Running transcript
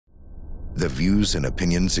The views and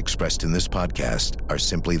opinions expressed in this podcast are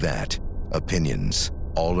simply that, opinions.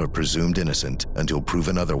 All are presumed innocent until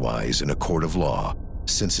proven otherwise in a court of law.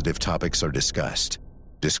 Sensitive topics are discussed.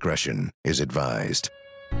 Discretion is advised.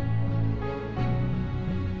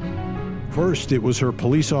 First, it was her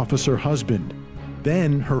police officer husband,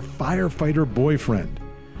 then her firefighter boyfriend.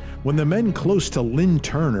 When the men close to Lynn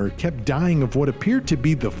Turner kept dying of what appeared to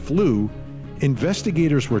be the flu,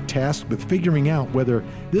 investigators were tasked with figuring out whether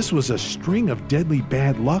this was a string of deadly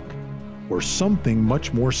bad luck or something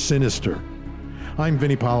much more sinister. I'm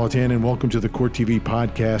Vinnie Politan, and welcome to the Court TV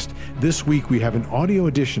podcast. This week we have an audio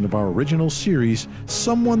edition of our original series,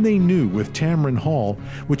 Someone They Knew with Tamron Hall,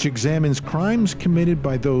 which examines crimes committed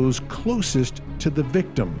by those closest to the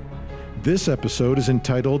victim. This episode is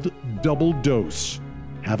entitled Double Dose.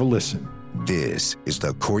 Have a listen. This is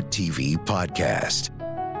the Court TV podcast.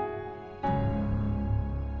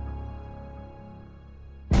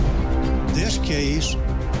 This case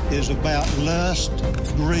is about lust,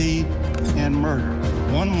 greed, and murder.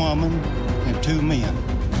 One woman and two men.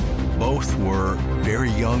 Both were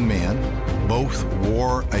very young men. Both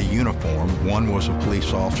wore a uniform. One was a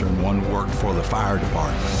police officer and one worked for the fire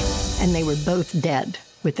department. And they were both dead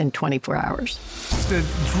within 24 hours. The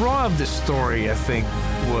draw of the story, I think,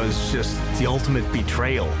 was just the ultimate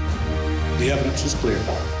betrayal. The evidence is clear.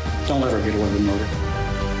 Don't let her get away with murder.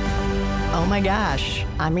 Oh my gosh.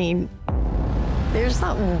 I mean, there's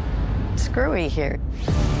something screwy here.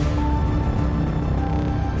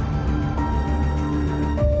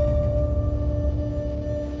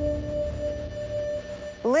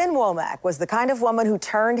 Lynn Womack was the kind of woman who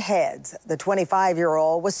turned heads. The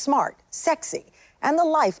 25-year-old was smart, sexy, and the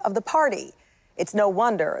life of the party. It's no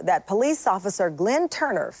wonder that police officer Glenn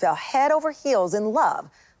Turner fell head over heels in love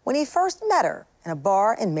when he first met her in a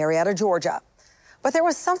bar in Marietta, Georgia. But there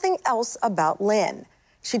was something else about Lynn.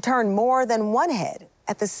 She turned more than one head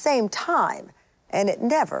at the same time, and it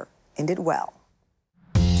never ended well.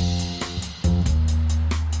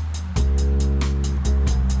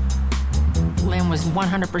 Lynn was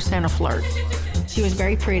 100% a flirt. She was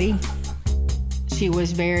very pretty. She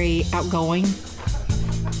was very outgoing.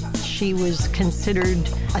 She was considered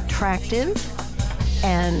attractive,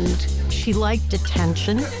 and she liked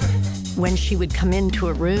attention. When she would come into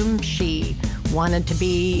a room, she wanted to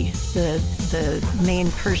be the main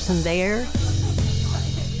person there.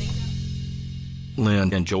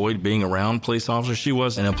 Lynn enjoyed being around police officers. She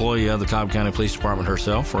was an employee of the Cobb County Police Department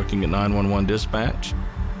herself, working at 911 dispatch.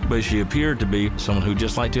 But she appeared to be someone who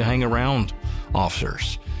just liked to hang around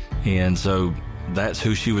officers. And so that's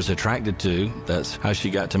who she was attracted to. That's how she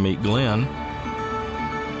got to meet Glenn.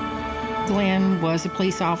 Glenn was a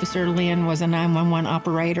police officer. Lynn was a 911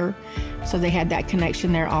 operator. So they had that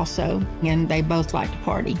connection there also. And they both liked to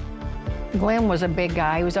party. Glenn was a big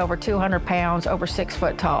guy. He was over 200 pounds, over 6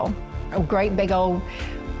 foot tall. A great big old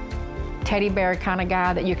teddy bear kind of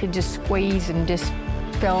guy that you could just squeeze and just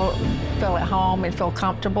feel at home and feel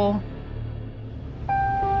comfortable.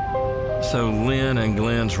 So Lynn and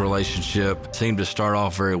Glenn's relationship seemed to start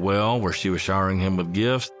off very well, where she was showering him with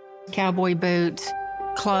gifts. Cowboy boots,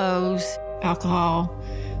 clothes, alcohol,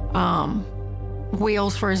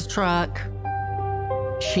 wheels for his truck.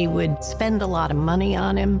 She would spend a lot of money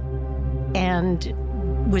on him and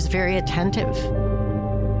was very attentive.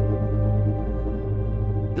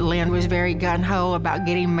 Lynn was very gung-ho about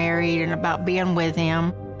getting married and about being with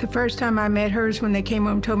him. The first time I met her is when they came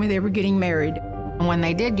home and told me they were getting married. When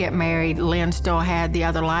they did get married, Lynn still had the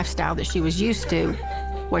other lifestyle that she was used to,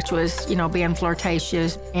 which was, being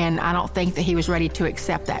flirtatious, and I don't think that he was ready to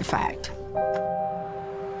accept that fact.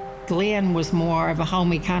 Glenn was more of a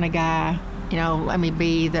homey kind of guy. Let me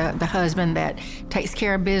be the husband that takes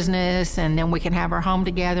care of business, and then we can have our home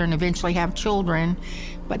together and eventually have children.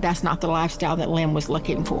 But that's not the lifestyle that Lynn was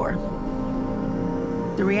looking for.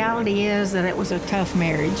 The reality is that it was a tough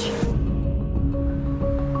marriage.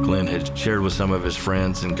 Glenn had shared with some of his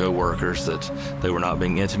friends and co-workers that they were not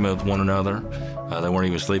being intimate with one another. They weren't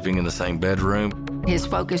even sleeping in the same bedroom. His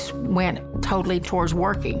focus went totally towards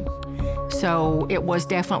working. So it was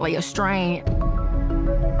definitely a strain.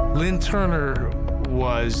 Lynn Turner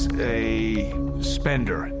was a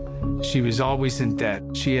spender. She was always in debt.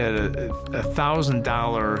 She had a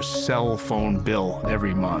 $1,000 cell phone bill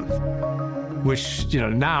every month, which,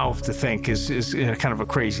 now to think is kind of a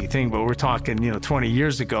crazy thing, but we're talking, 20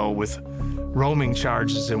 years ago with roaming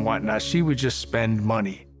charges and whatnot, she would just spend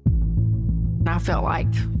money. I felt like,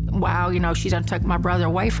 wow, she done took my brother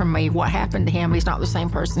away from me. What happened to him? He's not the same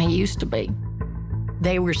person he used to be.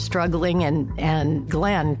 They were struggling, and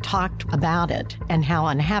Glenn talked about it and how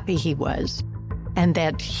unhappy he was, and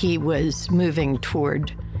that he was moving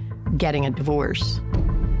toward getting a divorce.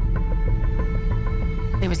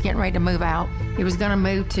 He was getting ready to move out. He was going to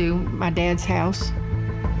move to my dad's house.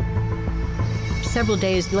 Several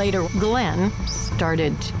days later, Glenn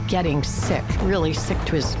started getting sick, really sick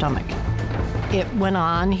to his stomach. It went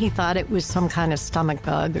on. He thought it was some kind of stomach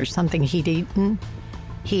bug or something he'd eaten.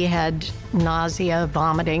 He had nausea,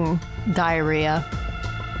 vomiting, diarrhea.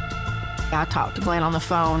 I talked to Glenn on the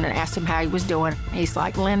phone and asked him how he was doing. He's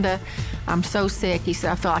like, Linda, I'm so sick. He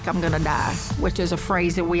said, I feel like I'm going to die, which is a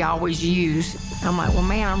phrase that we always use. I'm like, well,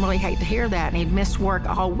 man, I really hate to hear that. And he'd missed work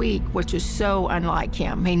all week, which is so unlike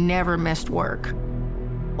him. He never missed work.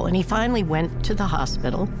 And he finally went to the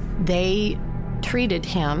hospital. They treated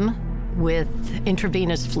him with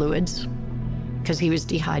intravenous fluids because he was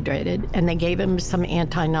dehydrated, and they gave him some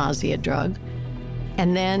anti-nausea drug.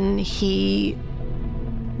 And then he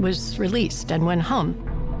was released and went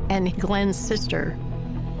home. And Glenn's sister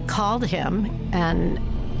called him and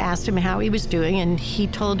asked him how he was doing, and he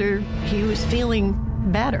told her he was feeling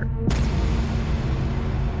better.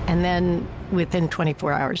 And then within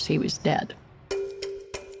 24 hours, he was dead.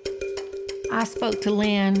 I spoke to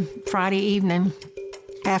Lynn Friday evening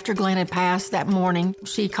after Glenn had passed that morning.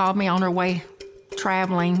 She called me on her way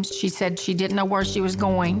traveling. She said she didn't know where she was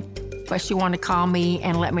going, but she wanted to call me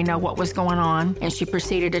and let me know what was going on. And she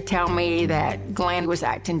proceeded to tell me that Glenn was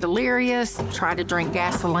acting delirious, tried to drink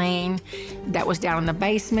gasoline that was down in the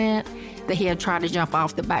basement, that he had tried to jump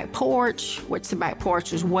off the back porch, which the back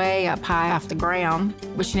porch was way up high off the ground,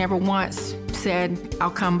 but she never once said,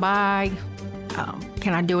 I'll come by.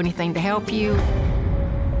 Can I do anything to help you?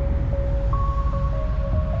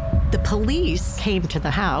 The police came to the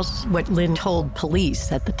house, what Lynn told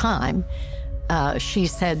police at the time. She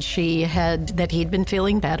said that he'd been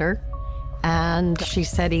feeling better, and she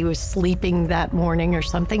said he was sleeping that morning or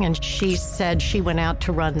something, and she said she went out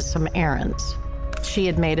to run some errands. She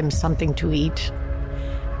had made him something to eat,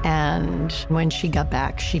 and when she got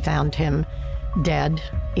back, she found him dead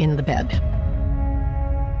in the bed.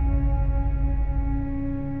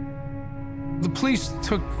 The police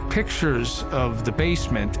took pictures of the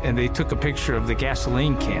basement, and they took a picture of the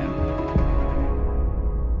gasoline can.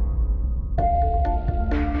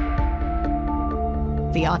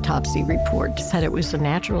 The autopsy report said it was a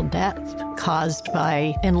natural death caused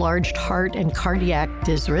by enlarged heart and cardiac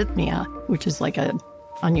dysrhythmia, which is like an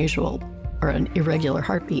unusual or an irregular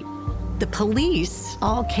heartbeat. The police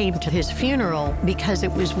all came to his funeral because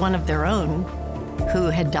it was one of their own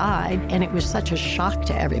who had died, and it was such a shock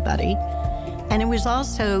to everybody. And it was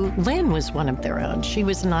also, Lynn was one of their own. She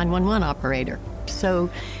was a 911 operator. So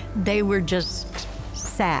they were just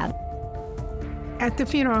sad. At the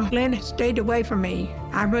funeral, Lynn stayed away from me.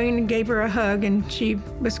 I ran and gave her a hug, and she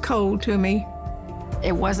was cold to me.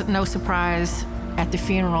 It wasn't no surprise at the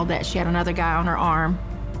funeral that she had another guy on her arm.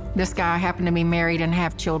 This guy happened to be married and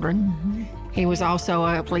have children. Mm-hmm. He was also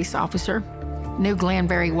a police officer, knew Glenn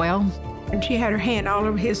very well. And she had her hand all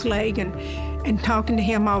over his leg and talking to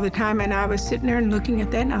him all the time, and I was sitting there and looking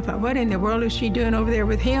at that, and I thought, what in the world is she doing over there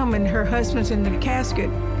with him? And her husband's in the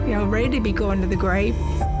casket, ready to be going to the grave.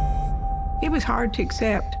 It was hard to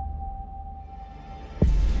accept.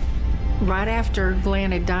 Right after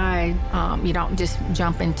Glenn had died, you don't just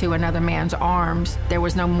jump into another man's arms. There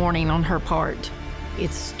was no mourning on her part.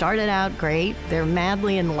 It started out great. They're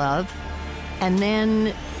madly in love. And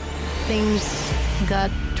then things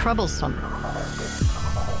got troublesome.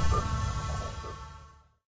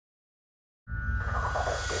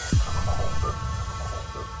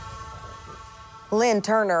 Lynn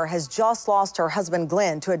Turner has just lost her husband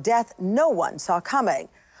Glenn to a death no one saw coming.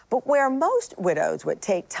 But where most widows would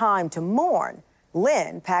take time to mourn,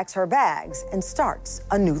 Lynn packs her bags and starts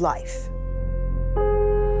a new life.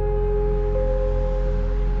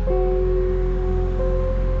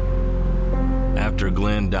 After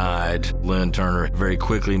Glenn died, Lynn Turner very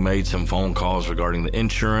quickly made some phone calls regarding the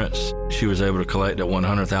insurance. She was able to collect a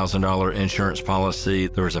 $100,000 insurance policy.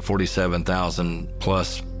 There was a $47,000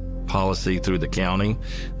 plus policy through the county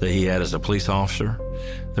that he had as a police officer.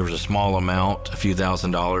 There was a small amount, a few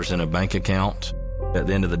 $1,000s in a bank account. At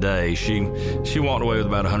the end of the day, she walked away with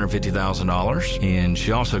about $150,000, and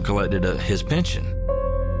she also collected his pension.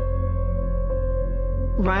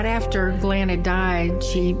 Right after Glenn had died,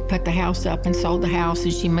 she put the house up and sold the house,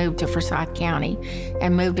 and she moved to Forsyth County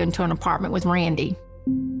and moved into an apartment with Randy.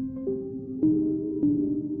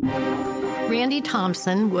 Randy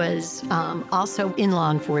Thompson was also in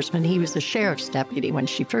law enforcement. He was a sheriff's deputy when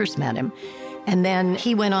she first met him. And then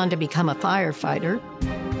he went on to become a firefighter.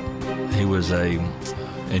 He was a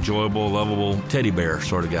enjoyable, lovable teddy bear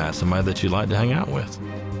sort of guy, somebody that you like to hang out with.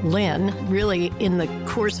 Lynn, really in the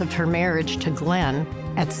course of her marriage to Glenn,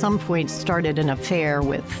 at some point started an affair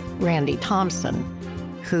with Randy Thompson,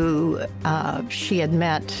 who she had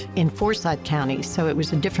met in Forsyth County, so it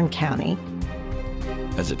was a different county.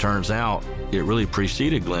 As it turns out, it really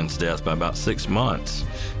preceded Glenn's death by about 6 months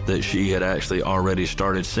that she had actually already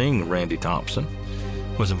started seeing Randy Thompson,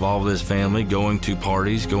 was involved with his family, going to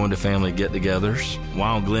parties, going to family get-togethers,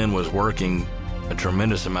 while Glenn was working a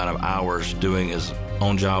tremendous amount of hours doing his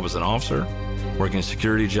own job as an officer, working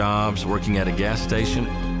security jobs, working at a gas station.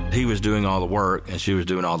 He was doing all the work and she was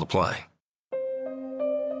doing all the play.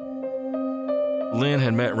 Lynn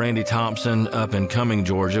had met Randy Thompson up in Cumming,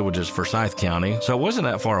 Georgia, which is Forsyth County, so it wasn't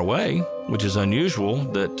that far away, which is unusual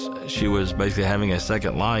that she was basically having a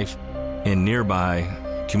second life in nearby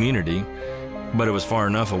community, but it was far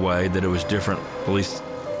enough away that it was different police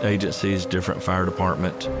agencies, different fire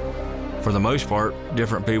department. For the most part,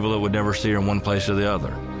 different people that would never see her in one place or the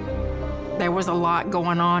other. There was a lot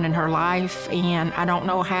going on in her life, and I don't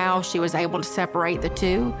know how she was able to separate the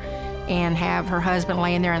two and have her husband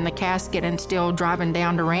laying there in the casket and still driving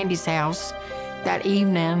down to Randy's house that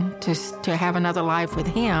evening to have another life with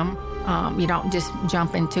him. You don't just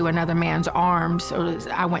jump into another man's arms, or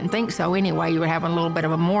I wouldn't think so anyway. You would have a little bit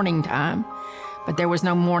of a mourning time, but there was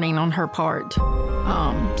no mourning on her part.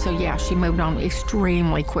 So yeah, she moved on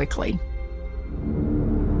extremely quickly.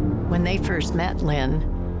 When they first met Lynn,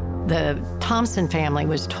 the Thompson family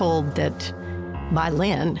was told that by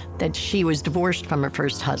Lynn that she was divorced from her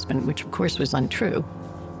first husband, which of course was untrue.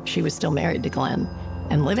 She was still married to Glenn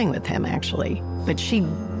and living with him, actually, but she'd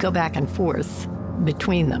go back and forth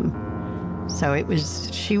between them. So it was,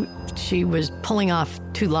 she was pulling off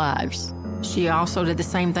two lives. She also did the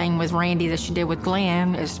same thing with Randy that she did with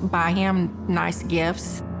Glenn, is buy him nice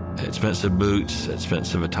gifts. Expensive boots,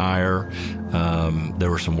 expensive attire. There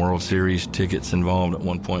were some World Series tickets involved at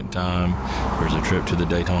one point in time. There was a trip to the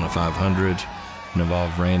Daytona 500 and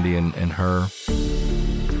involved Randy and her.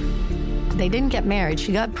 They didn't get married.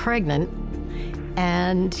 She got pregnant,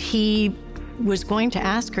 and he was going to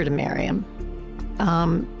ask her to marry him,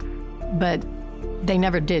 but they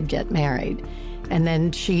never did get married. And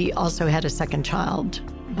then she also had a second child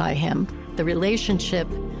by him. The relationship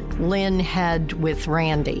Lynn had with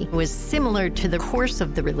Randy was similar to the course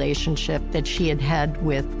of the relationship that she had had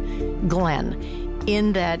with Glenn,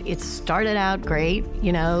 in that it started out great,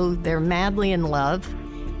 you know, they're madly in love,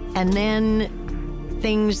 and then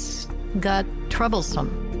things got troublesome.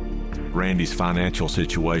 Randy's financial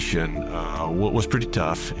situation was pretty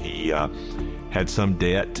tough. He had some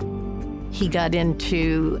debt. He got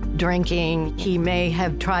into drinking. He may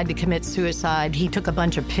have tried to commit suicide. He took a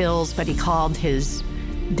bunch of pills, but he called his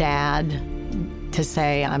dad to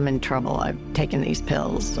say, I'm in trouble, I've taken these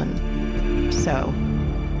pills. And so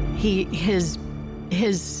his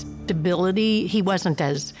stability, he wasn't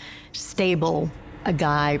as stable a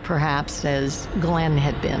guy perhaps as Glenn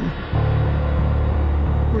had been.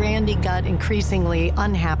 Randy got increasingly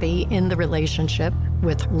unhappy in the relationship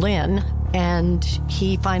with Lynn, and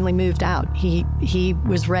he finally moved out. He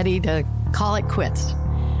was ready to call it quits.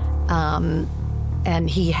 And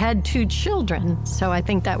he had 2 children, so I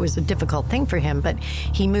think that was a difficult thing for him, but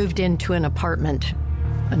he moved into an apartment,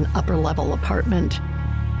 an upper-level apartment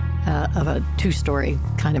of a 2-story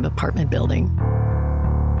kind of apartment building.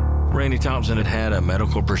 Randy Thompson had had a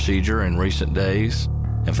medical procedure in recent days.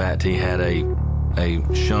 In fact, he had a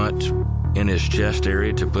shunt in his chest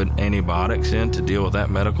area to put antibiotics in to deal with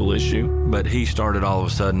that medical issue. But he started all of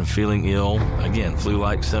a sudden feeling ill, again,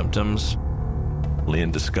 flu-like symptoms.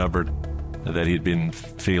 Lynn discovered that he'd been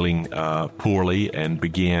feeling poorly and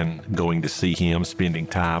began going to see him, spending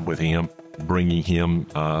time with him, bringing him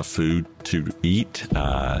food to eat,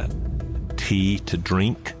 tea to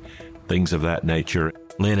drink, things of that nature.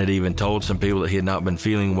 Lynn had even told some people that he had not been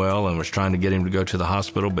feeling well and was trying to get him to go to the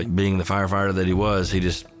hospital, but being the firefighter that he was, he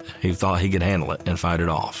thought he could handle it and fight it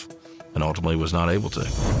off, and ultimately was not able to.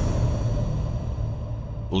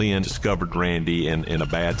 Lynn discovered Randy in a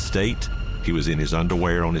bad state. He was in his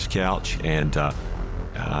underwear on his couch, and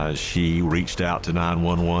she reached out to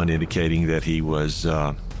 911 indicating that he was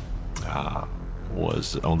on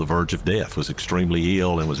the verge of death, was extremely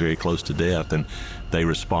ill and was very close to death, and they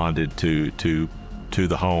responded to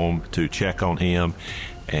the home to check on him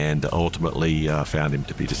and ultimately found him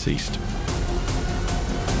to be deceased.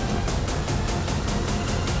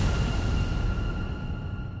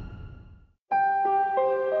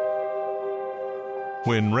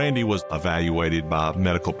 When Randy was evaluated by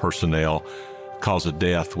medical personnel, cause of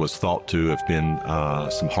death was thought to have been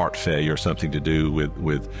some heart failure, something to do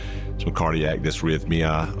with some cardiac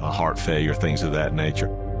dysrhythmia, heart failure, things of that nature.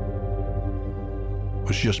 It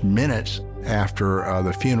was just minutes after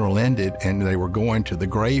the funeral ended and they were going to the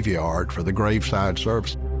graveyard for the graveside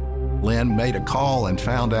service. Lynn made a call and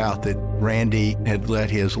found out that Randy had let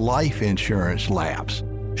his life insurance lapse.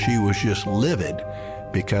 She was just livid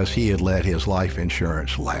because he had let his life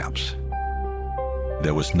insurance lapse.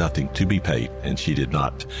 There was nothing to be paid, and she did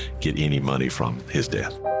not get any money from his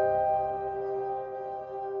death.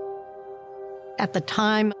 At the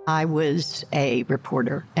time, I was a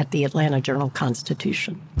reporter at the Atlanta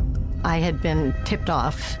Journal-Constitution. I had been tipped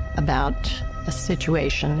off about a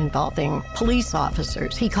situation involving police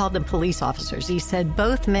officers. He called them police officers. He said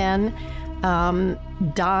both men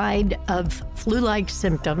died of flu-like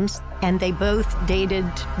symptoms, and they both dated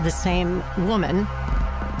the same woman.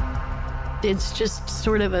 It's just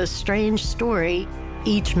sort of a strange story.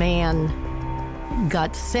 Each man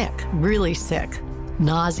got sick, really sick.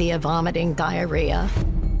 Nausea, vomiting, diarrhea.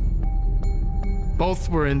 Both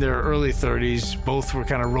were in their early 30s. Both were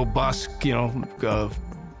kind of robust,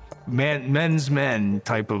 men's men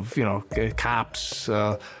type of, cops,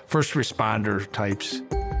 first responder types.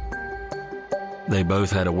 They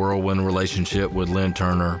both had a whirlwind relationship with Lynn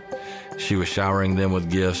Turner. She was showering them with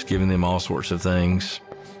gifts, giving them all sorts of things.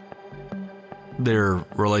 Their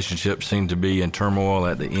relationship seemed to be in turmoil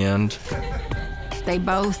at the end. They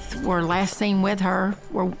both were last seen with her,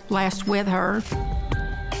 were last with her.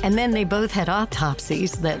 And then they both had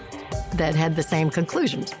autopsies that had the same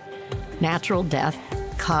conclusions. Natural death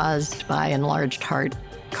caused by enlarged heart,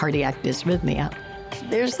 cardiac dysrhythmia.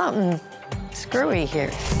 There's something screwy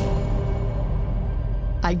here.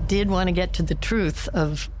 I did want to get to the truth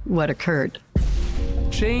of what occurred.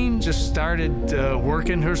 Jane just started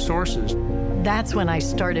working her sources. That's when I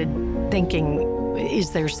started thinking,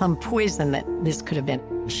 is there some poison that this could have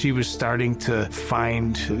been? She was starting to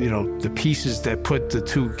find, the pieces that put the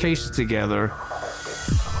two cases together.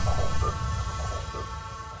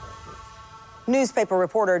 Newspaper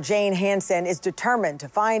reporter Jane Hansen is determined to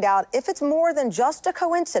find out if it's more than just a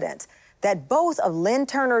coincidence that both of Lynn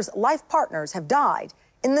Turner's life partners have died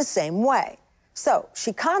in the same way. So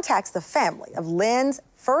she contacts the family of Lynn's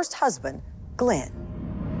first husband, Glenn.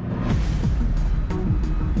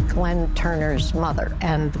 Glenn Turner's mother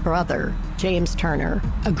and brother, James Turner,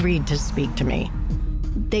 agreed to speak to me.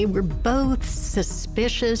 They were both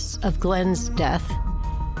suspicious of Glenn's death,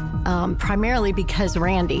 primarily because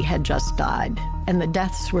Randy had just died, and the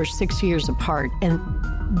deaths were 6 years apart, and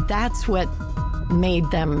that's what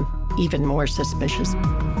made them even more suspicious.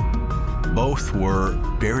 Both were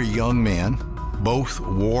very young men. Both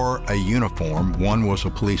wore a uniform. One was a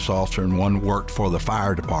police officer and one worked for the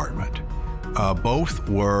fire department. Both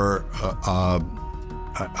were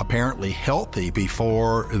apparently healthy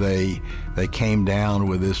before they came down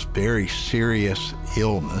with this very serious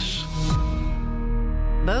illness.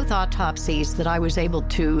 Both autopsies that I was able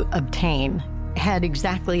to obtain had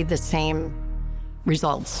exactly the same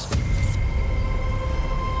results.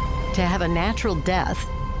 To have a natural death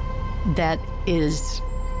that is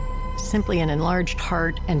simply an enlarged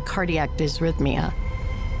heart and cardiac dysrhythmia,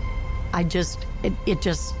 it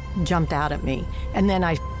just jumped out at me. And then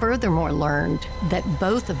I furthermore learned that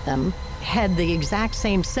both of them had the exact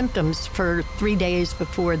same symptoms for 3 days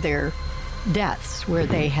before their deaths, where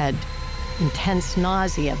they had intense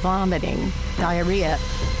nausea, vomiting, diarrhea,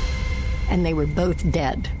 and they were both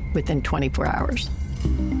dead within 24 hours.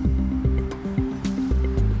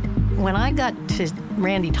 When I got to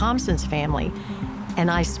Randy Thompson's family, and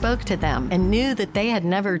I spoke to them and knew that they had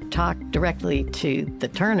never talked directly to the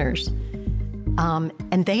Turners,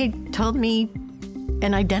 and they told me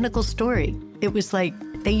an identical story. It was like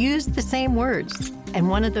they used the same words. And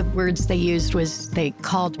one of the words they used was they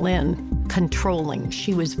called Lynn controlling.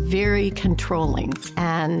 She was very controlling.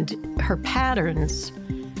 And her patterns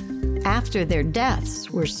after their deaths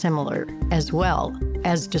were similar as well,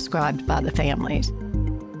 as described by the families.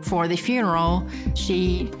 For the funeral,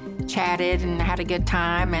 she chatted and had a good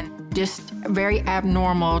time, and just very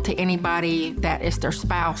abnormal to anybody that is their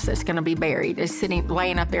spouse that's going to be buried, is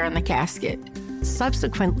laying up there in the casket.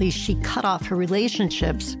 Subsequently, she cut off her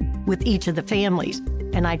relationships with each of the families.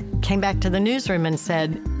 And I came back to the newsroom and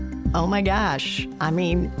said, oh my gosh, I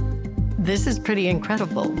mean, this is pretty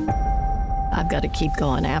incredible. I've got to keep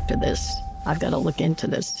going after this. I've got to look into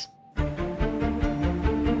this.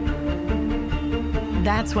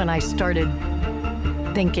 That's when I started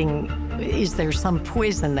thinking, is there some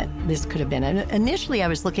poison that this could have been? And initially I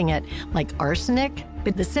was looking at like arsenic,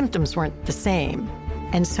 but the symptoms weren't the same.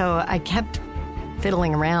 And so I kept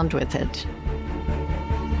fiddling around with it.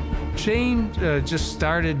 Jane just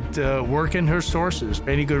started working her sources.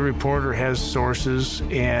 Any good reporter has sources,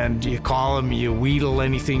 and you call them, you wheedle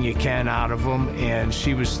anything you can out of them, and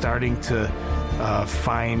she was starting to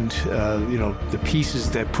find, the pieces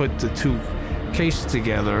that put the two cases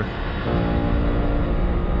together.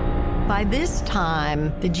 By this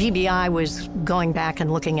time, the GBI was going back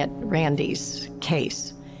and looking at Randy's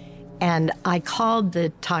case, and I called the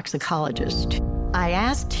toxicologist. I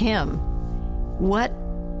asked him, what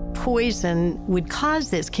poison would cause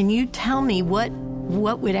this? Can you tell me what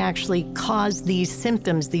would actually cause these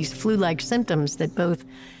symptoms, these flu-like symptoms that both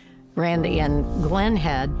Randy and Glenn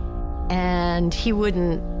had? And he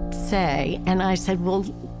wouldn't say. And I said, well,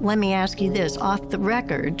 let me ask you this, off the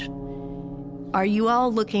record, are you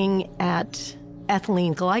all looking at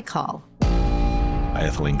ethylene glycol?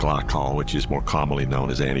 Ethylene glycol, which is more commonly known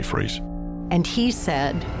as antifreeze. And he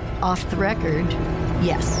said, off the record,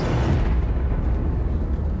 yes.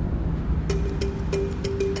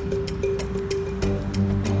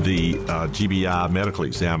 The GBI medical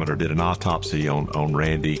examiner did an autopsy on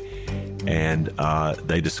Randy, and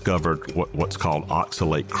they discovered what's called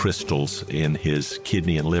oxalate crystals in his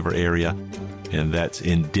kidney and liver area, and that's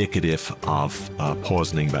indicative of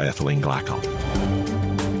poisoning by ethylene glycol.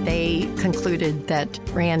 They concluded that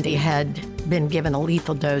Randy had been given a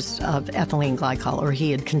lethal dose of ethylene glycol, or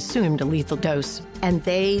he had consumed a lethal dose, and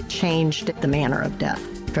they changed the manner of death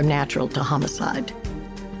from natural to homicide.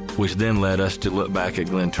 Which then led us to look back at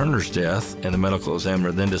Glenn Turner's death, and the medical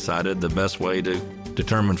examiner then decided the best way to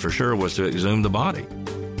determine for sure was to exhume the body,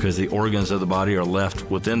 because the organs of the body are left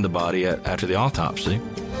within the body after the autopsy.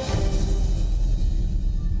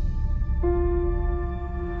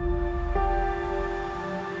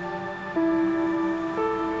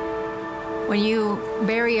 When you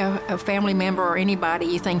bury a family member or anybody,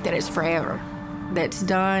 you think that it's forever. That's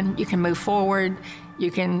done. You can move forward.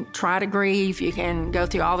 You can try to grieve. You can go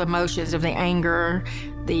through all the emotions of the anger,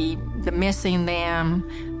 the missing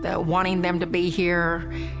them, the wanting them to be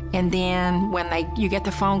here. And then when you get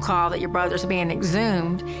the phone call that your brother's being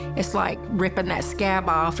exhumed, it's like ripping that scab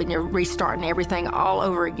off and you're restarting everything all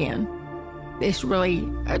over again. It's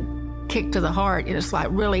really a kick to the heart. And it's like,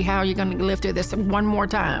 really, how are you going to live through this one more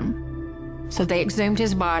time? So they exhumed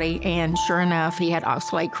his body, and sure enough, he had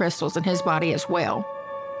oxalate crystals in his body as well.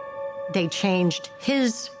 They changed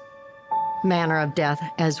his manner of death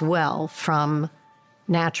as well from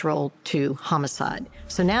natural to homicide.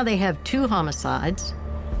 So now they have 2 homicides,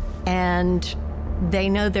 and they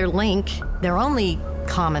know their only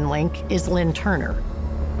common link is Lynn Turner.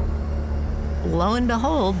 Lo and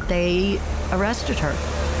behold, they arrested her.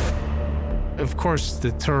 Of course,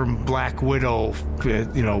 the term Black Widow,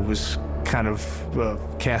 was kind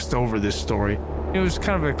of cast over this story. It was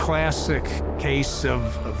kind of a classic case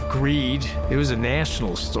of greed. It was a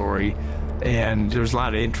national story, and there was a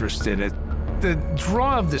lot of interest in it. The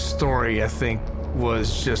draw of the story, I think,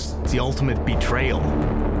 was just the ultimate betrayal.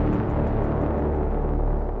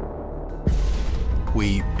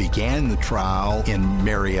 We began the trial in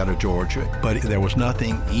Marietta, Georgia, but there was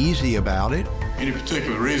nothing easy about it. Any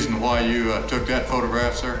particular reason why you took that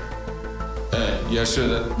photograph, sir? Yes, sir,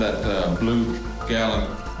 that blue gallon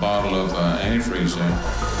bottle of antifreeze there.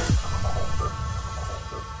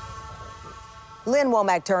 Lynn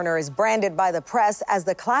Womack Turner is branded by the press as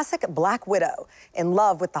the classic Black Widow, in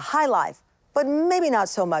love with the high life, but maybe not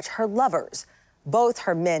so much her lovers. Both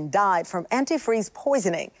her men died from antifreeze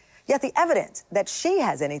poisoning, yet the evidence that she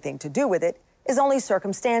has anything to do with it is only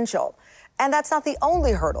circumstantial. And that's not the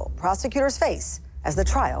only hurdle prosecutors face as the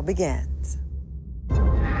trial begins.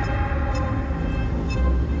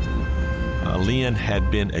 Lynn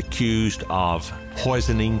had been accused of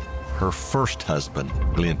poisoning her first husband,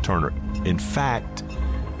 Glenn Turner. In fact,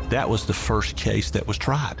 that was the first case that was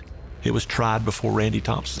tried. It was tried before Randy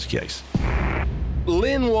Thompson's case.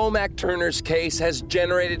 Lynn Womack Turner's case has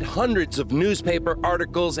generated hundreds of newspaper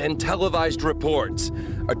articles and televised reports.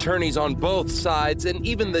 Attorneys on both sides and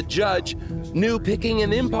even the judge knew picking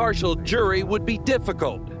an impartial jury would be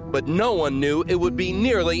difficult, but no one knew it would be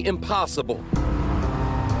nearly impossible.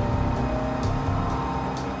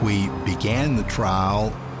 We began the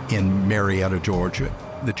trial in Marietta, Georgia.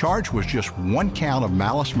 The charge was just 1 count of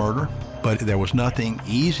malice murder, but there was nothing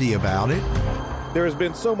easy about it. There has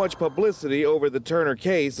been so much publicity over the Turner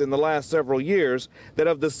case in the last several years that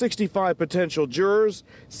of the 65 potential jurors,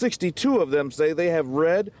 62 of them say they have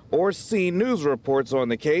read or seen news reports on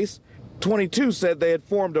the case. 22 said they had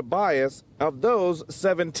formed a bias. Of those,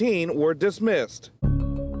 17 were dismissed.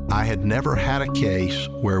 I had never had a case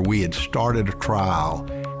where we had started a trial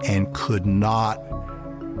and could not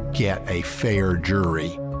get a fair jury.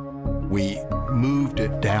 we moved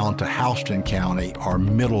it down to Houston County, or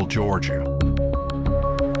Middle Georgia.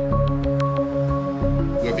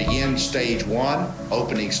 We'll begin stage one,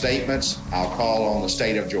 opening statements. I'll call on the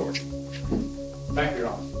state of Georgia. Thank you, Your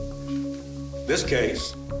Honor. This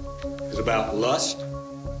case is about lust,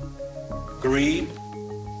 greed,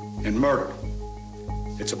 and murder.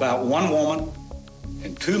 It's about one woman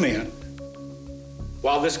and two men.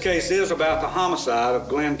 While this case is about the homicide of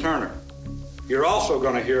Glenn Turner, you're also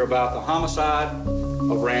going to hear about the homicide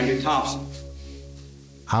of Randy Thompson.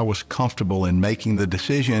 I was comfortable in making the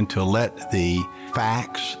decision to let the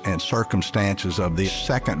facts and circumstances of the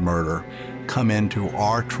second murder come into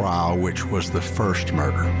our trial, which was the first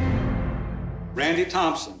murder. Randy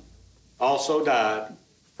Thompson also died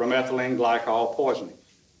from ethylene glycol poisoning.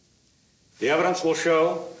 The evidence will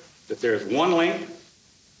show that there is one link,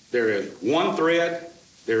 there is one thread,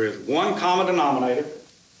 there is one common denominator,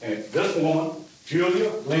 and it's this woman,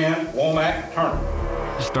 Julia Lynn Womack Turner.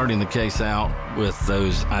 Starting the case out with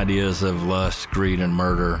those ideas of lust, greed, and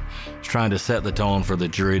murder, trying to set the tone for the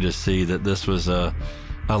jury to see that this was a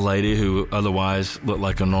lady who otherwise looked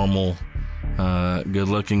like a normal,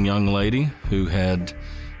 good-looking young lady who had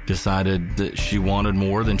decided that she wanted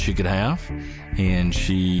more than she could have, and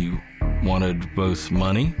she wanted both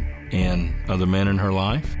money and other men in her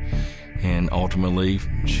life, and ultimately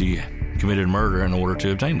she committed murder in order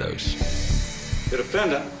to obtain those. The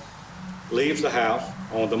defendant leaves the house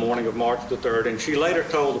on the morning of March the 3rd, and she later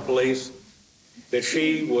told the police that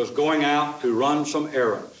she was going out to run some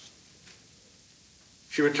errands.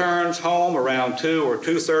 She returns home around 2 or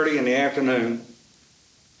 2:30 in the afternoon,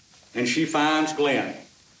 and she finds Glenn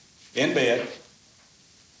in bed,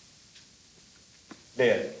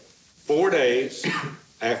 dead. 4 days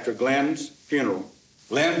after Glenn's funeral,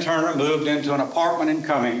 Lynn Turner moved into an apartment in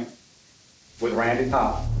Cumming with Randy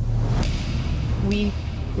Thompson. We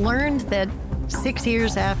learned that 6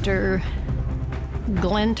 years after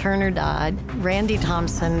Glenn Turner died, Randy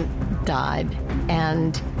Thompson died,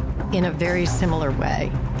 and in a very similar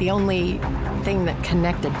way. The only thing that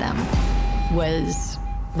connected them was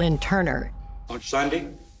Lynn Turner. On Sunday,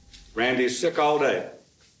 Randy is sick all day,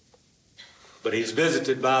 but he's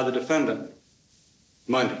visited by the defendant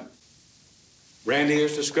Monday. Randy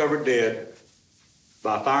is discovered dead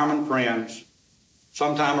by fireman friends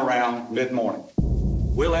sometime around mid-morning.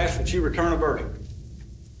 We'll ask that you return a verdict.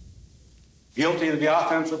 Guilty of the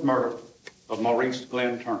offensive murder of Maurice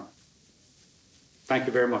Glenn Turner. Thank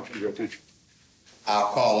you very much for your attention. I'll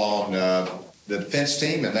call on the defense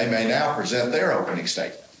team, and they may now present their opening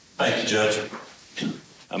statement. Thank you, Judge.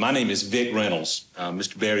 My name is Vic Reynolds.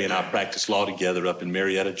 Mr. Berry and I practice law together up in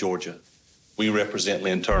Marietta, Georgia. We represent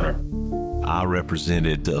Lynn Turner. I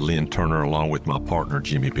represented Lynn Turner along with my partner,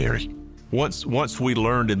 Jimmy Berry. Once we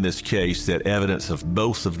learned in this case that evidence of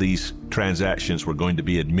both of these transactions were going to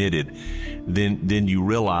be admitted, then you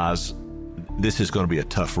realize this is going to be a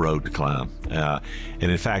tough road to climb. And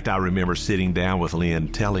in fact, I remember sitting down with Lynn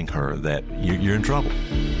telling her that you're in trouble.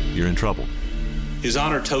 You're in trouble. His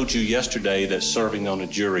Honor told you yesterday that serving on a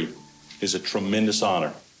jury is a tremendous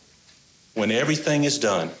honor. When everything is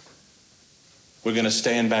done, we're going to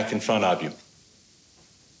stand back in front of you,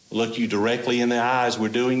 look you directly in the eyes we're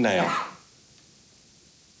doing now,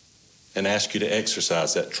 and ask you to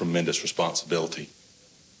exercise that tremendous responsibility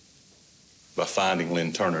by finding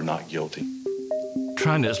Lynn Turner not guilty.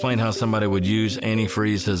 Trying to explain how somebody would use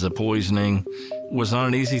antifreeze as a poisoning was not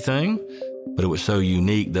an easy thing, but it was so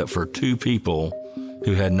unique that for two people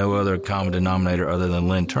who had no other common denominator other than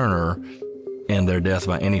Lynn Turner and their death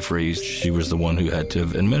by antifreeze, she was the one who had to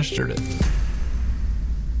have administered it.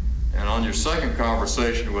 And on your second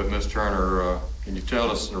conversation with Miss Turner, can you tell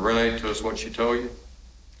us and relate to us what she told you?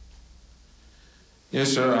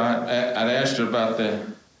 Yes, sir. I'd asked her about the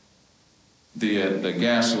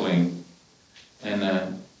gasoline,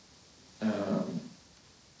 and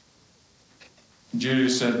Judy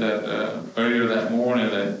said that earlier that morning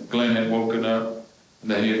that Glenn had woken up and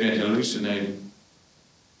that he had been hallucinating.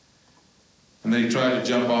 And they tried to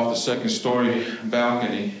jump off the second-story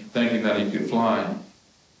balcony thinking that he could fly.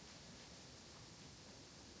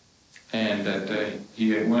 And that he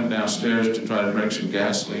had went downstairs to try to drink some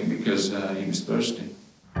gasoline because he was thirsty.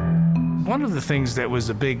 One of the things that was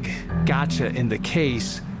a big gotcha in the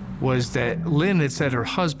case was that Lynn had said her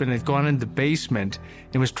husband had gone in the basement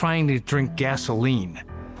and was trying to drink gasoline.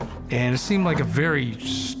 And it seemed like a very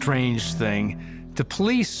strange thing. The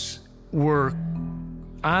police were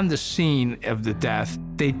on the scene of the death.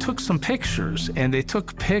 They took some pictures, and they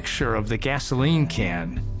took a picture of the gasoline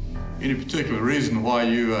can. Any particular reason why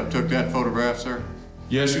you took that photograph, sir?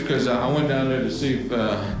 Yes, because I went down there to see if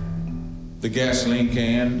the gasoline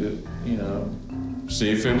can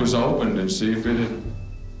see if it was opened and see if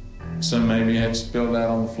some maybe had spilled out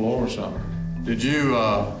on the floor or something. Did you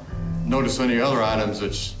notice any other items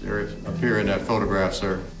that appear in that photograph,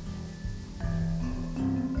 sir?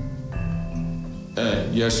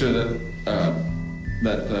 Yes, sir.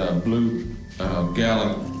 That blue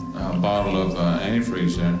gallon bottle of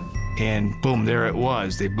antifreeze there. And boom, there it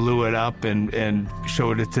was. They blew it up and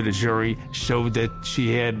showed it to the jury, showed that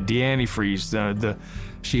she had the antifreeze,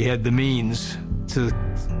 she had the means to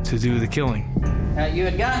do the killing. Now, you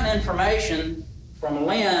had gotten information from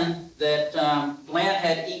Lynn that Glenn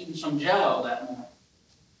had eaten some Jell-O that morning.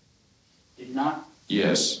 Did you not?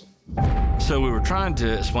 Yes. So we were trying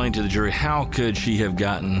to explain to the jury how could she have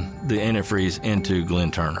gotten the antifreeze into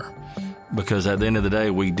Glenn Turner? Because at the end of the day,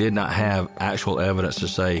 we did not have actual evidence to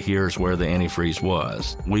say, here's where the antifreeze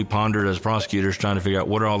was. We pondered as prosecutors trying to figure out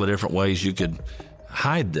what are all the different ways you could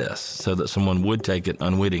hide this so that someone would take it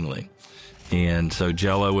unwittingly. And so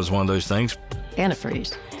Jell-O was one of those things.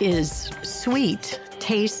 Antifreeze is sweet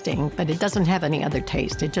tasting, but it doesn't have any other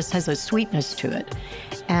taste. It just has a sweetness to it,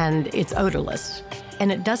 and it's odorless.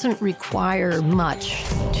 And it doesn't require much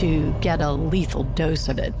to get a lethal dose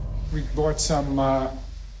of it. We bought some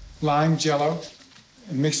lime Jell-O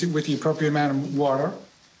and mixed it with the appropriate amount of water,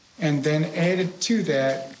 and then added to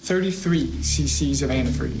that 33 cc's of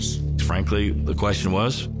antifreeze. Frankly, the question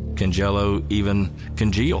was, can Jell-O even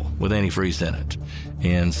congeal with antifreeze in it?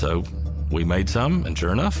 And so we made some, and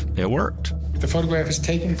sure enough, it worked. The photograph is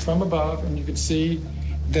taken from above, and you can see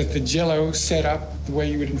that the Jell-O set up the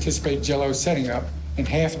way you would anticipate Jell-O setting up, and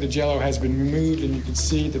half of the Jell-O has been removed, and you can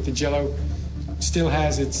see that the Jell-O still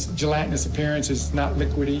has its gelatinous appearance. It's not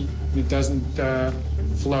liquidy. It doesn't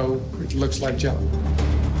flow. It looks like Jell-O.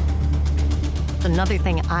 Another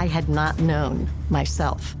thing I had not known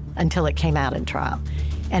myself until it came out in trial,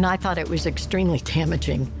 and I thought it was extremely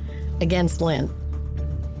damaging against Lynn.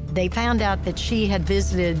 They found out that she had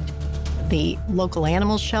visited the local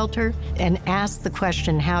animal shelter and asked the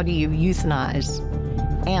question, how do you euthanize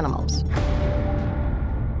animals?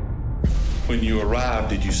 When you arrived,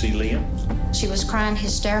 did you see Lynn? She was crying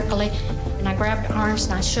hysterically, and I grabbed her arms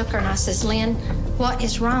and I shook her and I says, Lynn, what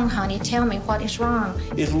is wrong, honey? Tell me what is wrong.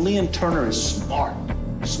 If Lynn Turner is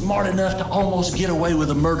smart enough to almost get away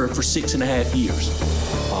with a murder for 6.5 years,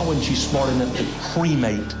 why wasn't she smart enough to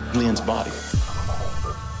cremate Glenn's body?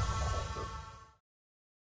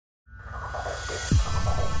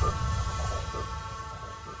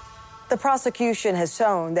 The prosecution has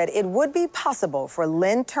shown that it would be possible for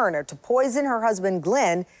Lynn Turner to poison her husband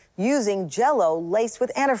Glenn using Jell-O laced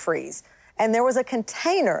with antifreeze. And there was a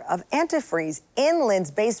container of antifreeze in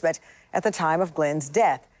Lynn's basement at the time of Glenn's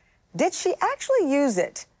death. Did she actually use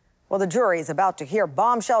it? Well, the jury is about to hear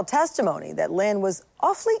bombshell testimony that Lynn was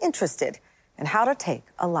awfully interested in how to take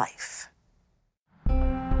a life.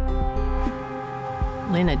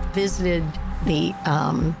 Lynn had visited the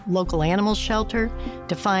local animal shelter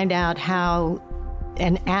to find out how,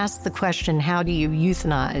 and asked the question, how do you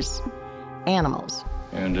euthanize animals?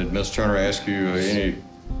 And did Ms. Turner ask you any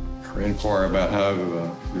inquiry about how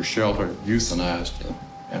your shelter euthanized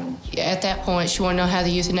animals? Yeah, at that point, she wanted to know how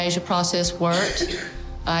the euthanasia process worked.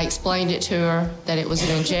 I explained it to her that it was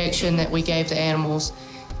an injection that we gave the animals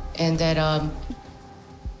and that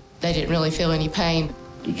they didn't really feel any pain.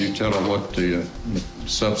 Did you tell her what the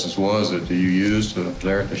substance was that you used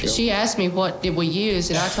there at the shelter? She asked me what did we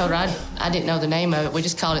use, and I told her I didn't know the name of it. We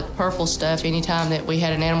just called it purple stuff. Anytime that we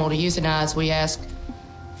had an animal to euthanize, we asked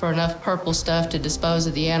for enough purple stuff to dispose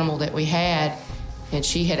of the animal that we had. And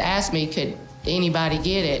she had asked me, could anybody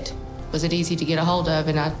get it? Was it easy to get a hold of?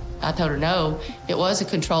 And I told her no. It was a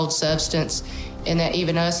controlled substance, and that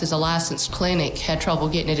even us as a licensed clinic had trouble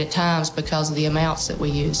getting it at times because of the amounts that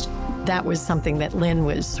we used. That was something that Lynn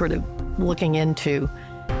was sort of looking into.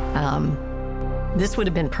 This would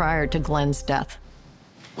have been prior to Glenn's death.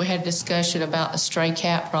 We had a discussion about a stray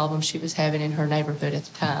cat problem she was having in her neighborhood at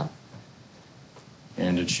the time.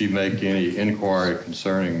 And did she make any inquiry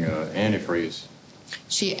concerning antifreeze?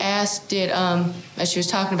 She asked, as she was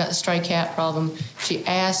talking about the stray cat problem, she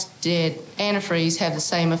asked, did antifreeze have the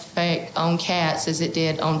same effect on cats as it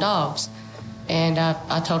did on dogs? And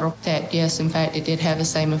I told her that, yes, in fact, it did have the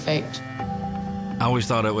same effect. I always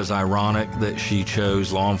thought it was ironic that she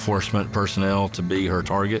chose law enforcement personnel to be her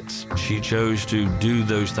targets. She chose to do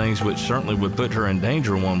those things which certainly would put her in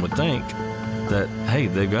danger, one would think, that, hey,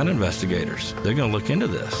 they've got investigators. They're going to look into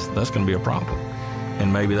this. That's going to be a problem.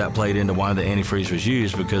 And maybe that played into why the antifreeze was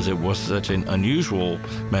used, because it was such an unusual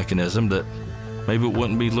mechanism that maybe it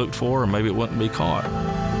wouldn't be looked for or maybe it wouldn't be caught.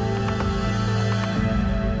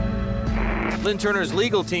 Lynn Turner's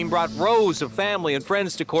legal team brought rows of family and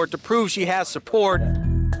friends to court to prove she has support.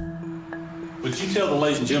 Would you tell the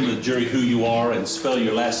ladies and gentlemen of the jury who you are and spell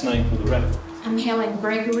your last name for the record? I'm Helen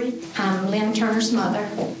Gregory. I'm Lynn Turner's mother.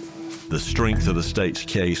 The strength of the state's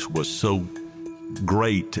case was so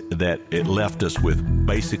great that it left us with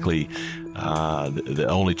basically the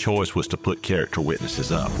only choice was to put character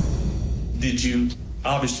witnesses up. Did you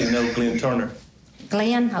obviously know Glenn Turner?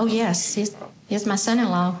 Glenn? Oh, yes. He's my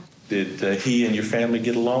son-in-law. Did he and your family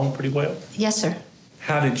get along pretty well? Yes, sir.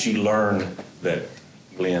 How did you learn that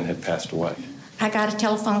Glenn had passed away? I got a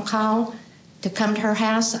telephone call to come to her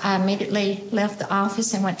house. I immediately left the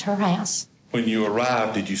office and went to her house. When you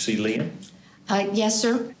arrived, did you see Lynn? Yes,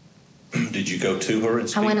 sir. Did you go to her and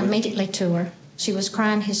speak I went with her? immediately to her. She was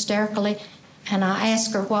crying hysterically, and I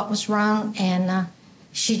asked her what was wrong, and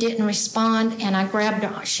she didn't respond, and I grabbed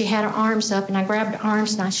her. She had her arms up, and I grabbed her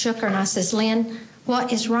arms, and I shook her, and I says, Lynn,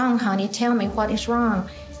 what is wrong, honey? Tell me what is wrong.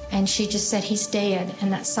 And she just said, he's dead,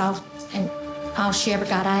 and that's all, and all she ever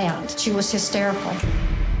got out. She was hysterical.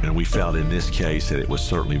 And we felt in this case that it was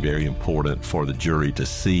certainly very important for the jury to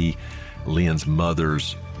see Lynn's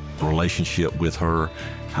mother's relationship with her,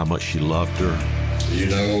 how much she loved her. Do you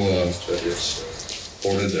know that it's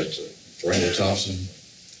reported that Randy Thompson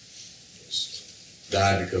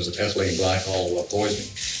died because of ethylene glycol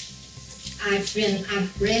poisoning? I've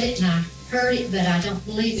read it and I heard it, but I don't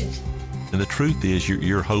believe it. And the truth is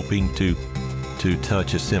you're hoping to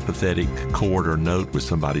touch a sympathetic chord or note with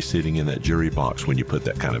somebody sitting in that jury box when you put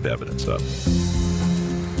that kind of evidence up.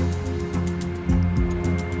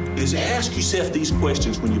 Is ask yourself these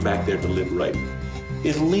questions when you're back there deliberating.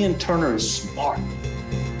 If Lynn Turner is smart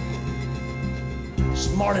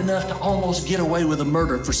enough to almost get away with a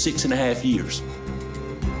murder for 6.5 years,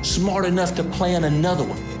 smart enough to plan another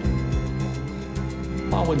one,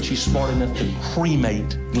 why wasn't she smart enough to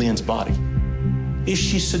cremate Glenn's body? If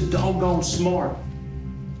she's so doggone smart,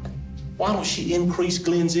 why don't she increase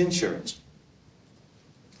Glenn's insurance?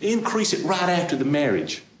 Increase it right after the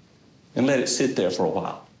marriage and let it sit there for a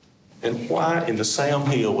while. And why in the Sam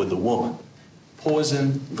Hill would the woman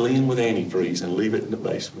poison Glenn with antifreeze and leave it in the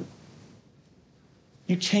basement?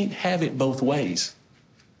 You can't have it both ways.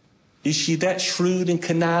 Is she that shrewd and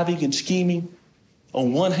conniving and scheming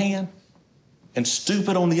on one hand and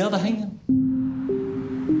stupid on the other hand?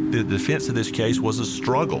 The defense of this case was a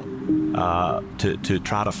struggle to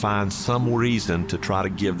try to find some reason to try to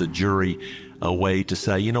give the jury a way to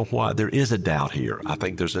say, you know what, there is a doubt here. I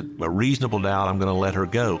think there's a reasonable doubt. I'm going to let her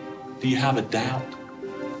go. Do you have a doubt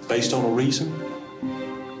based on a reason?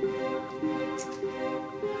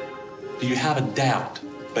 Do you have a doubt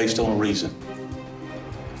based on a reason?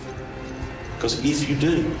 Because if you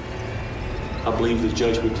do, I believe the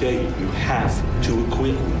judge would tell you, you have to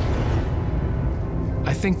acquit.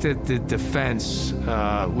 I think that the defense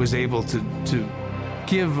was able to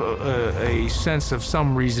give a sense of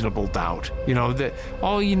some reasonable doubt. You know, that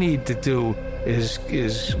all you need to do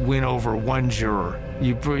is win over one juror.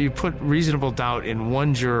 You put reasonable doubt in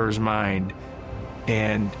one juror's mind,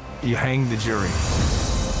 and you hang the jury.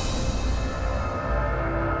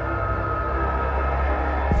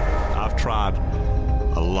 I've tried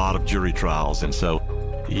a lot of jury trials, and so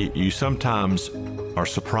you sometimes are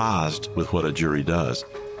surprised with what a jury does.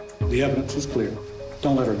 The evidence is clear.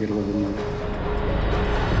 Don't let her get away with murder.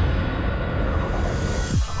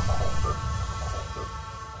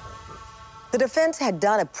 The defense had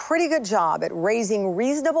done a pretty good job at raising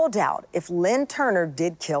reasonable doubt if Lynn Turner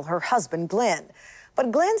did kill her husband, Glenn.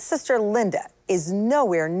 But Glenn's sister, Linda, is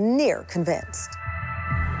nowhere near convinced.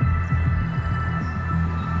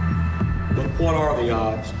 But what are the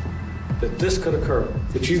odds that this could occur?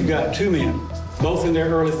 That you've got two men, both in their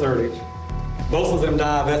early 30s, both of them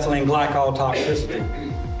die of ethylene glycol toxicity,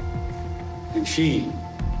 and she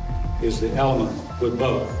is the element with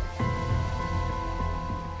both.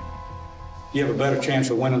 You have a better chance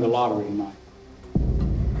of winning the lottery tonight.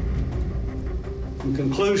 In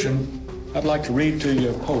conclusion, I'd like to read to you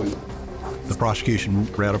a poem. The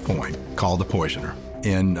prosecution read a poem called The Poisoner.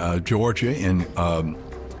 In Georgia, in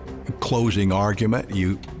closing argument,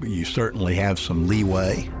 you certainly have some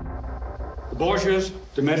leeway. The Borgias,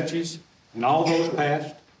 the Medicis, and all those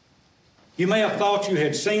past, you may have thought you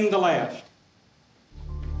had seen the last,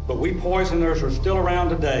 but we poisoners are still around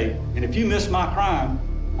today, and if you miss my crime,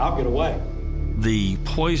 I'll get away. The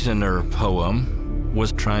Poisoner poem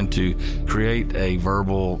was trying to create a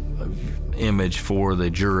verbal image for the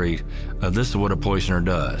jury of this is what a poisoner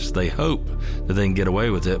does. They hope that they can get away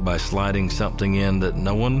with it by sliding something in that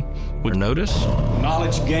no one would notice.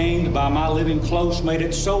 Knowledge gained by my living close made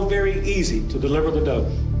it so very easy to deliver the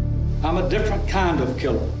dose. I'm a different kind of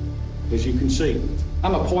killer, as you can see.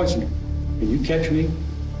 I'm a poisoner. Can you catch me?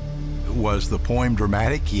 Was the poem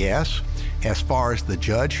dramatic? Yes. As far as the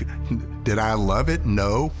judge, did I love it?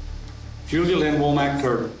 No. Julia Lynn Womack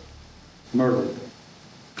Turner, murdered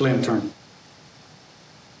Glenn Turner.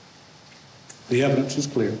 The evidence is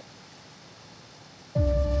clear.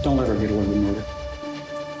 Don't let her get away with murder.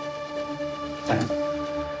 Thank you.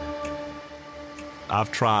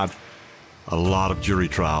 I've tried a lot of jury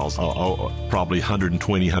trials, probably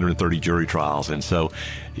 120, 130 jury trials. And so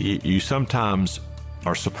you sometimes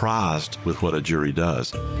are surprised with what a jury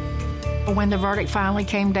does. When the verdict finally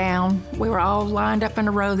came down, we were all lined up in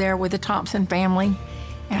a row there with the Thompson family.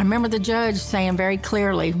 And I remember the judge saying very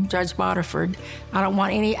clearly, Judge Boterford, I don't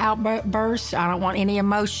want any outbursts, I don't want any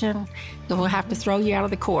emotion. We'll have to throw you out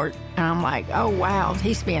of the court. And I'm like, oh, wow,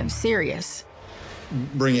 he's being serious.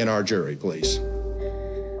 Bring in our jury, please.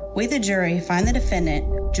 We, the jury, find the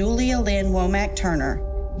defendant, Julia Lynn Womack Turner,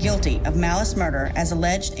 guilty of malice murder as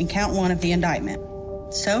alleged in count 1 of the indictment.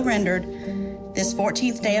 So rendered this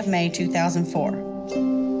 14th day of May, 2004.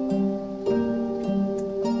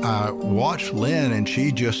 I watched Lynn, and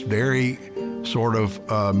she just very sort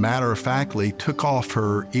of matter-of-factly took off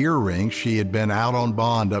her earrings. She had been out on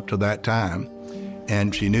bond up to that time,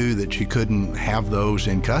 and she knew that she couldn't have those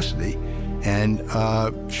in custody. And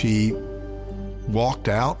she walked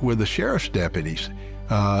out with the sheriff's deputies.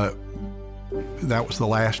 That was the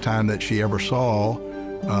last time that she ever saw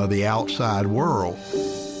the outside world.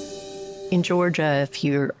 In Georgia, if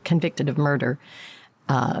you're convicted of murder,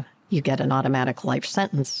 you get an automatic life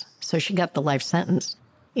sentence. So she got the life sentence.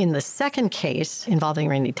 In the second case involving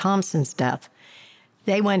Randy Thompson's death,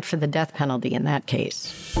 they went for the death penalty in that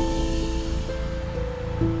case.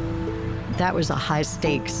 That was a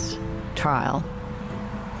high-stakes trial.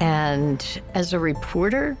 And as a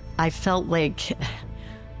reporter, I felt like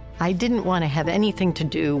I didn't want to have anything to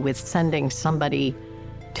do with sending somebody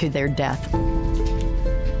to their death.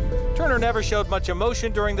 Turner never showed much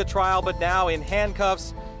emotion during the trial, but now in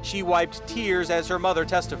handcuffs, she wiped tears as her mother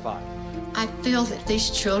testified. I feel that these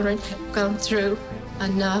children have gone through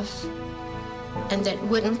enough and that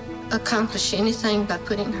wouldn't accomplish anything by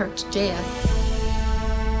putting her to death.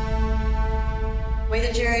 We,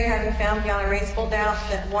 the jury, having found beyond a reasonable doubt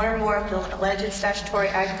that one or more of the alleged statutory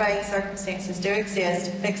aggravating circumstances do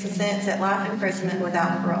exist, fix the sentence at life imprisonment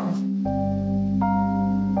without parole.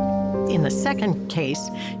 In the second case,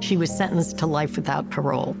 she was sentenced to life without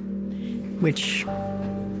parole, which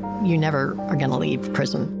you never are going to leave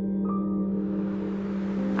prison.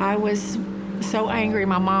 I was so angry.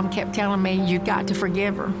 My mom kept telling me, you got to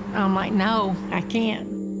forgive her. I'm like, no, I can't.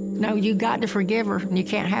 No, you got to forgive her. You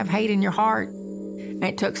can't have hate in your heart. And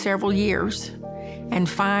it took several years. And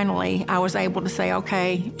finally, I was able to say,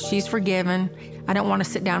 okay, she's forgiven. I don't want to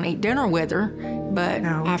sit down and eat dinner with her, but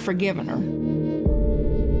no. I've forgiven her.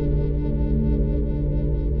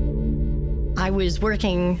 I was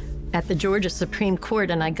working at the Georgia Supreme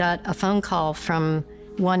Court, and I got a phone call from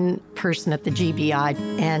one person at the GBI,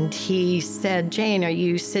 and he said, Jane, are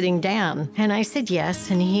you sitting down? And I said,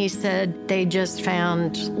 yes. And he said, they just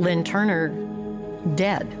found Lynn Turner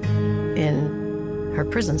dead in her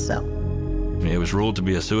prison cell. It was ruled to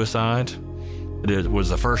be a suicide. It was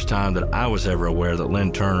the first time that I was ever aware that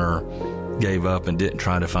Lynn Turner gave up and didn't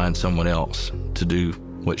try to find someone else to do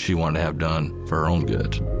what she wanted to have done for her own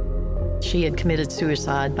good. She had committed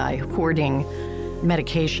suicide by hoarding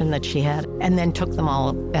medication that she had and then took them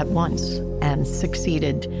all at once and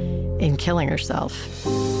succeeded in killing herself.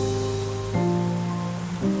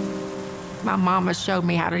 My mama showed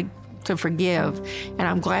me how to forgive, and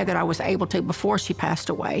I'm glad that I was able to before she passed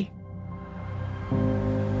away.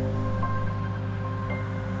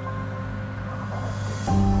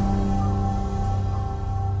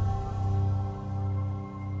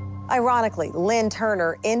 Ironically, Lynn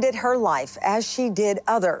Turner ended her life as she did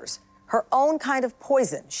others. Her own kind of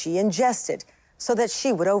poison she ingested so that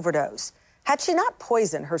she would overdose. Had she not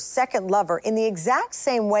poisoned her second lover in the exact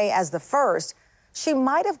same way as the first, she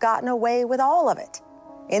might have gotten away with all of it.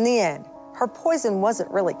 In the end, her poison wasn't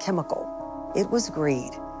really chemical. It was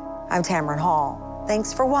greed. I'm Tamron Hall.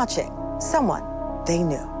 Thanks for watching Someone They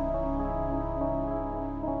Knew.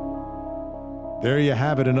 There you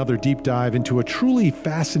have it, another deep dive into a truly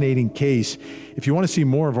fascinating case. If you want to see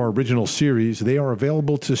more of our original series, they are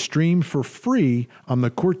available to stream for free on the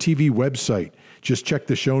Court TV website. Just check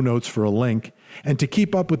the show notes for a link. And to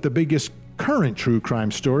keep up with the biggest current true crime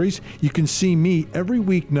stories, you can see me every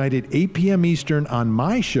weeknight at 8 p.m. Eastern on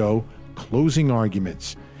my show, Closing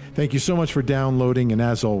Arguments. Thank you so much for downloading, and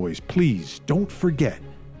as always, please don't forget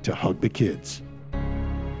to hug the kids.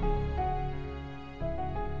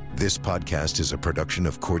 This podcast is a production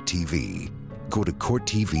of Court TV. Go to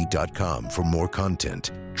CourtTV.com for more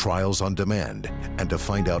content, trials on demand, and to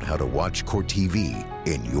find out how to watch Court TV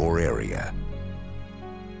in your area.